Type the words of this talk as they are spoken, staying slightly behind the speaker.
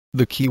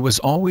The key was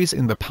always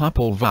in the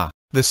Popolvuh,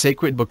 the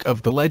sacred book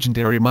of the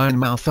legendary Mayan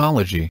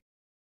mythology.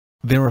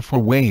 There are 4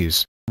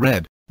 ways: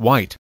 red,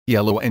 white,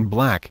 yellow and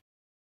black.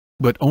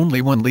 But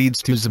only one leads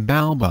to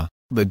Xibalba,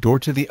 the door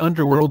to the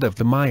underworld of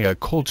the Maya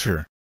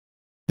culture.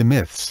 The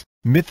myths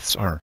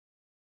are.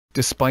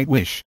 Despite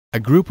which, a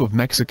group of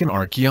Mexican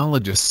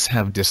archaeologists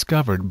have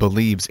discovered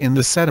beliefs in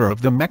the center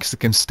of the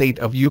Mexican state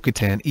of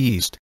Yucatan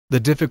East, the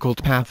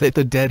difficult path that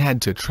the dead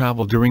had to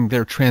travel during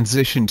their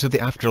transition to the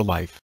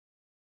afterlife.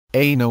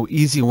 No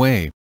easy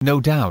way,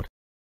 no doubt.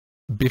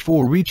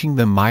 Before reaching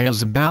the Maya,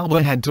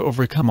 Xibalba had to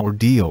overcome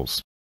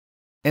ordeals.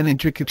 An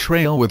intricate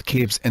trail with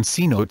caves and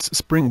cenotes,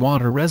 spring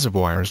water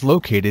reservoirs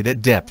located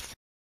at depth.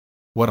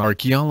 What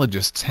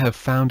archaeologists have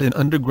found an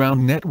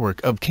underground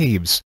network of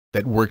caves,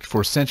 that worked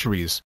for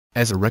centuries,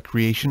 as a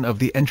recreation of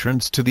the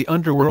entrance to the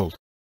underworld.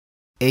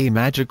 A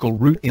magical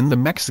route in the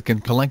Mexican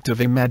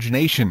collective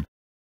imagination.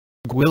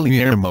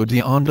 Guillermo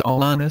de Onda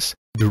Alanis,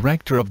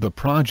 director of the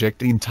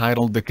project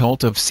entitled The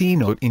Cult of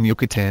Cenote in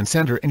Yucatan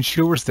Center,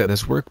 ensures that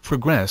as work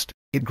progressed,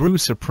 it grew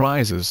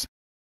surprises.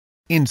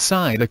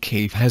 Inside a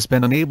cave has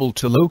been unable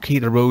to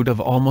locate a road of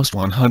almost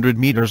 100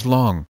 meters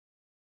long.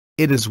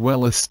 It is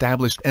well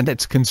established and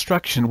its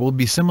construction will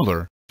be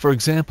similar, for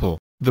example,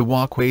 the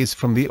walkways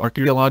from the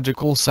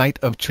archaeological site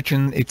of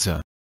Chichen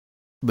Itza.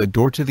 The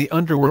door to the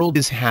underworld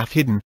is half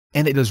hidden,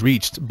 and it is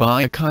reached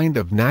by a kind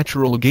of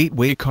natural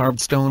gateway carved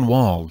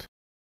stone-walled.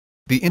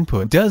 The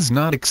input does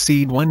not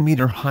exceed 1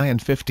 meter high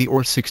and 50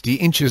 or 60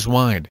 inches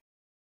wide.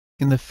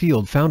 In the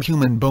field found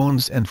human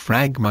bones and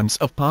fragments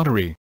of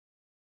pottery.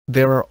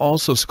 There are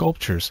also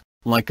sculptures,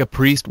 like a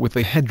priest with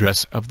a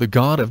headdress of the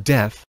god of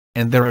death,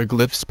 and there are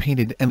glyphs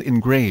painted and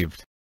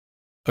engraved.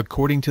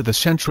 According to the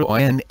Centro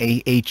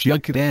INAH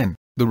Yucatan,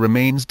 the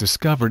remains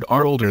discovered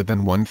are older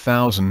than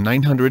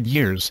 1,900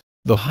 years,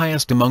 the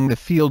highest among the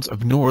fields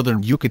of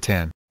northern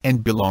Yucatan,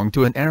 and belong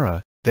to an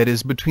era that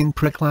is between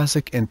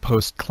Preclassic and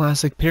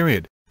Post-Classic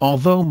period,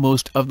 although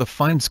most of the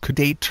finds could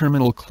date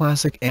Terminal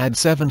Classic AD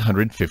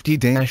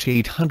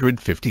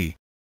 750-850.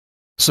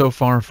 So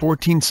far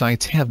 14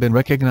 sites have been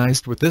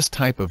recognized with this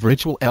type of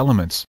ritual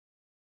elements.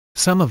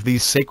 Some of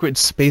these sacred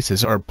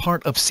spaces are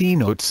part of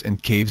cenotes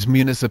and caves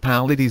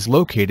municipalities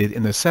located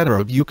in the center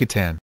of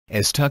Yucatan,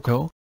 as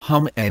Tuco,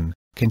 Humn,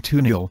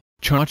 Cantunil,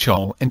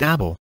 Chachal and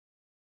Abel.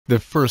 The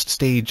first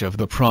stage of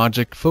the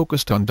project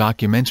focused on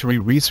documentary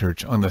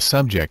research on the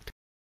subject.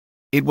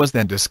 It was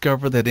then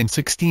discovered that in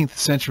 16th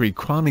century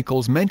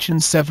chronicles mention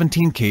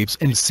 17 caves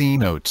and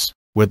cenotes,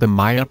 where the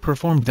Maya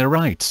performed their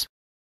rites.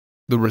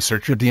 The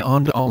researcher de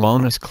Onda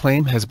Alanis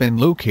claim has been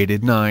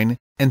located 9,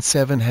 and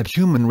 7 had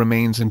human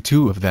remains in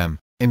 2 of them,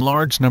 in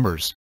large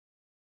numbers.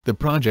 The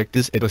project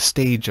is at a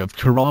stage of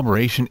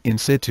corroboration in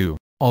situ,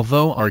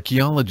 although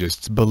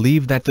archaeologists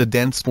believe that the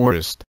dense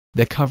forest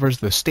that covers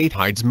the state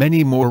hides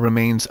many more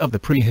remains of the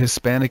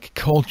pre-Hispanic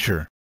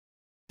culture.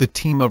 The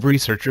team of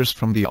researchers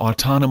from the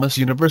Autonomous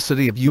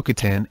University of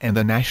Yucatan and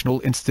the National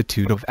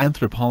Institute of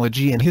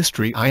Anthropology and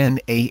History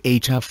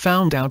INAH have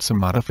found out some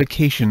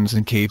modifications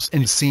in caves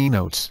and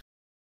cenotes.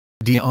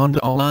 De Onda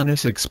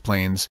Alanis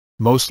explains,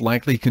 most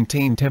likely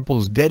contain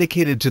temples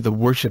dedicated to the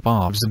worship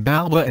of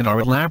Xibalba and are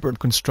elaborate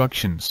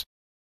constructions.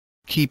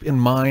 Keep in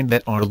mind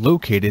that are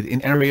located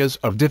in areas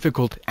of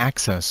difficult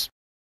access.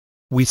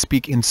 We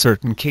speak in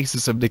certain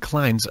cases of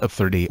declines of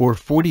 30 or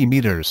 40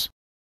 meters.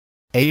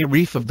 A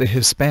reef of the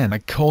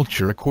Hispanic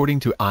culture.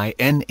 According to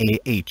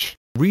INAH,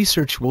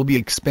 research will be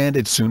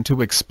expanded soon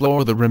to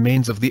explore the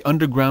remains of the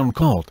underground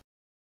cult.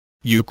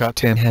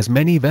 Yucatan has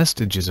many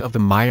vestiges of the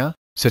Maya,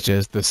 such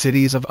as the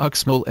cities of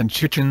Uxmal and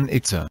Chichen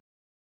Itza.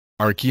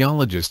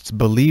 Archaeologists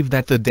believe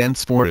that the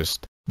dense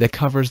forest that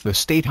covers the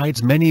state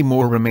hides many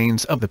more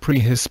remains of the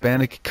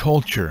pre-Hispanic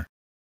culture.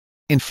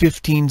 In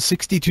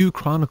 1562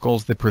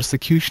 chronicles the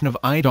persecution of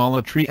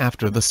idolatry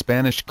after the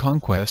Spanish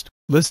conquest,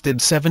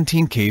 listed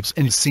 17 caves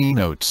and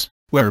cenotes,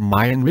 where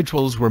Mayan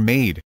rituals were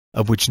made,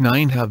 of which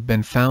 9 have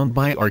been found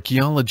by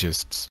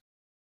archaeologists.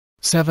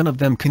 7 of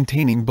them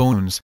containing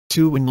bones,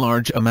 2 in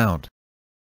large amount,